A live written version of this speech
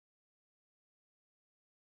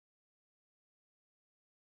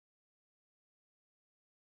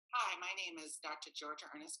Hi, my name is Dr.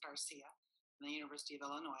 Georgia Ernest Garcia from the University of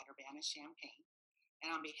Illinois at Urbana-Champaign.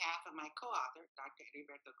 And on behalf of my co-author, Dr.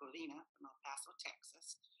 Heriberto Godina from El Paso,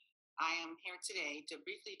 Texas, I am here today to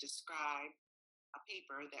briefly describe a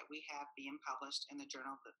paper that we have being published in the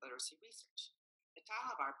Journal of Literacy Research. The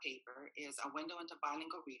title of our paper is A Window into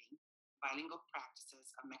Bilingual Reading, Bilingual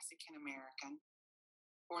Practices of Mexican American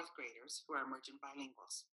fourth graders who are emergent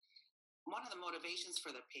bilinguals. One of the motivations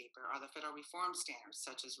for the paper are the federal reform standards,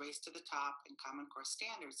 such as Race to the Top and Common Core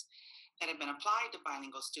standards, that have been applied to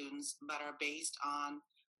bilingual students but are based on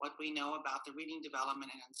what we know about the reading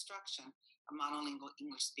development and instruction of monolingual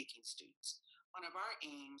English speaking students. One of our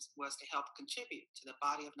aims was to help contribute to the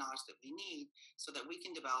body of knowledge that we need so that we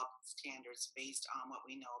can develop standards based on what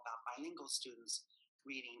we know about bilingual students'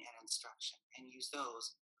 reading and instruction and use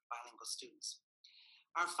those for bilingual students.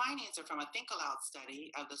 Our findings are from a Think Aloud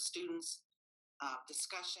study of the students'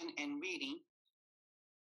 discussion and reading.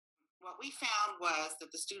 What we found was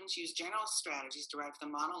that the students used general strategies derived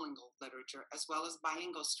from monolingual literature as well as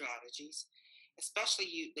bilingual strategies.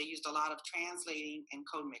 Especially, they used a lot of translating and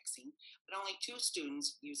code mixing, but only 2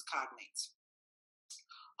 students used cognates.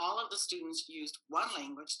 All of the students used one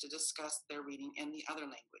language to discuss their reading in the other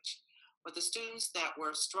language, with the students that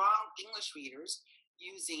were strong English readers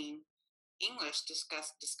using English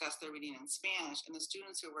discuss their reading in Spanish, and the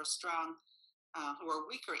students who were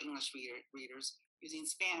weaker English readers using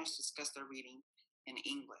Spanish discuss their reading in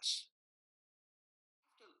English.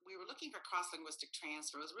 We were looking for cross-linguistic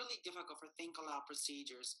transfer. It was really difficult for Think Aloud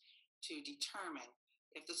procedures to determine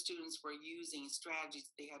if the students were using strategies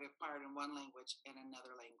they had acquired in one language in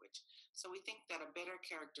another language. So we think that a better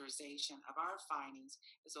characterization of our findings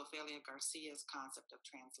is Ofelia Garcia's concept of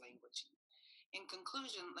translanguaging. In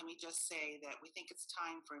conclusion, let me just say that we think it's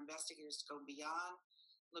time for investigators to go beyond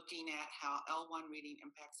looking at how L1 reading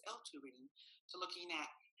impacts L2 reading to looking at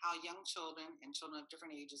how young children and children of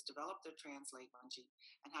different ages develop their translanguaging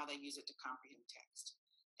and how they use it to comprehend text.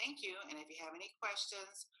 Thank you, and if you have any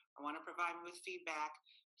questions or want to provide me with feedback,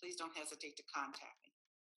 please don't hesitate to contact me.